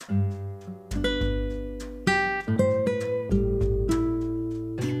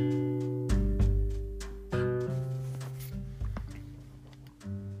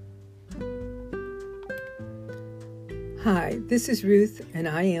Hi, this is Ruth, and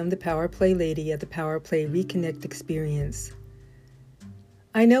I am the Power Play Lady at the Power Play Reconnect Experience.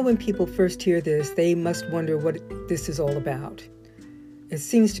 I know when people first hear this, they must wonder what this is all about. It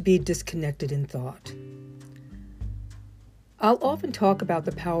seems to be disconnected in thought. I'll often talk about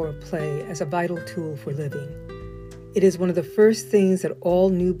the power of play as a vital tool for living. It is one of the first things that all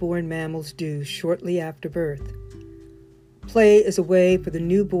newborn mammals do shortly after birth. Play is a way for the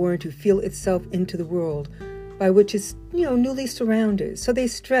newborn to feel itself into the world, by which it's, newly surrounded. So they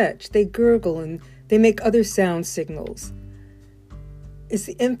stretch, they gurgle, and they make other sound signals. It's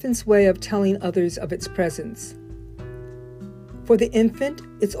the infant's way of telling others of its presence. For the infant,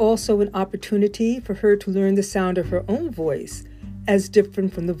 it's also an opportunity for her to learn the sound of her own voice, as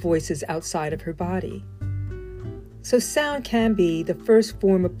different from the voices outside of her body. So sound can be the first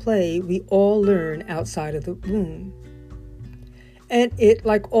form of play we all learn outside of the womb. And it,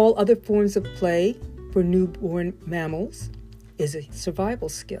 like all other forms of play for newborn mammals, is a survival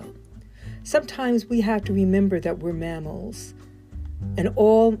skill. Sometimes we have to remember that we're mammals, and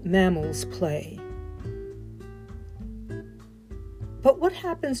all mammals play. But what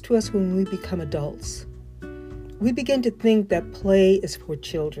happens to us when we become adults? We begin to think that play is for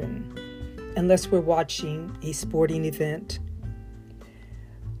children, unless we're watching a sporting event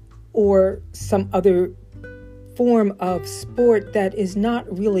or some other form of sport that is not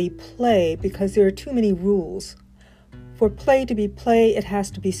really play because there are too many rules. For play to be play, it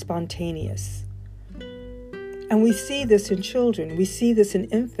has to be spontaneous. And we see this in children. We see this in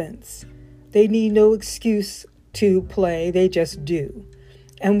infants. They need no excuse to play. They just do.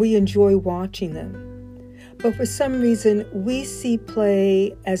 And we enjoy watching them. But for some reason, we see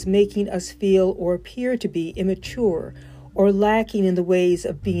play as making us feel or appear to be immature or lacking in the ways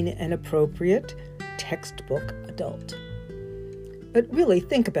of being an appropriate textbook adult. But really,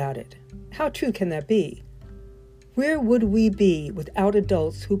 think about it. How true can that be? Where would we be without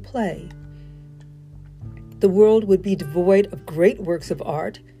adults who play? The world would be devoid of great works of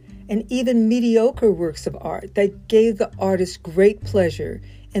art and even mediocre works of art that gave the artist great pleasure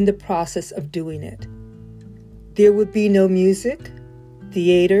in the process of doing it. There would be no music,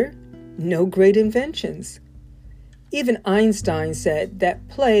 theater, no great inventions. Even Einstein said that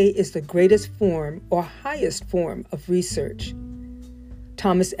play is the greatest form or highest form of research.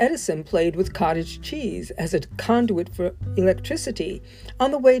 Thomas Edison played with cottage cheese as a conduit for electricity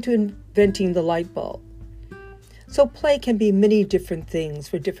on the way to inventing the light bulb. So play can be many different things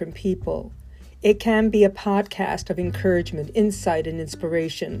for different people. It can be a podcast of encouragement, insight, and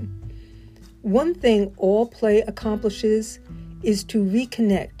inspiration. One thing all play accomplishes is to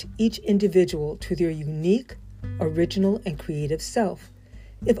reconnect each individual to their unique, original, and creative self,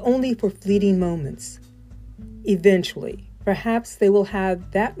 if only for fleeting moments. Eventually, perhaps they will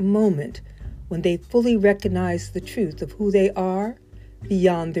have that moment when they fully recognize the truth of who they are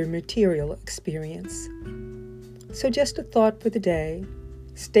beyond their material experience. So just a thought for the day.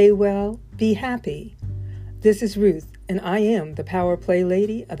 Stay well, be happy. This is Ruth, and I am the Power Play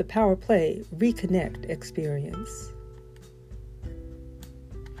Lady of the Power Play Reconnect Experience.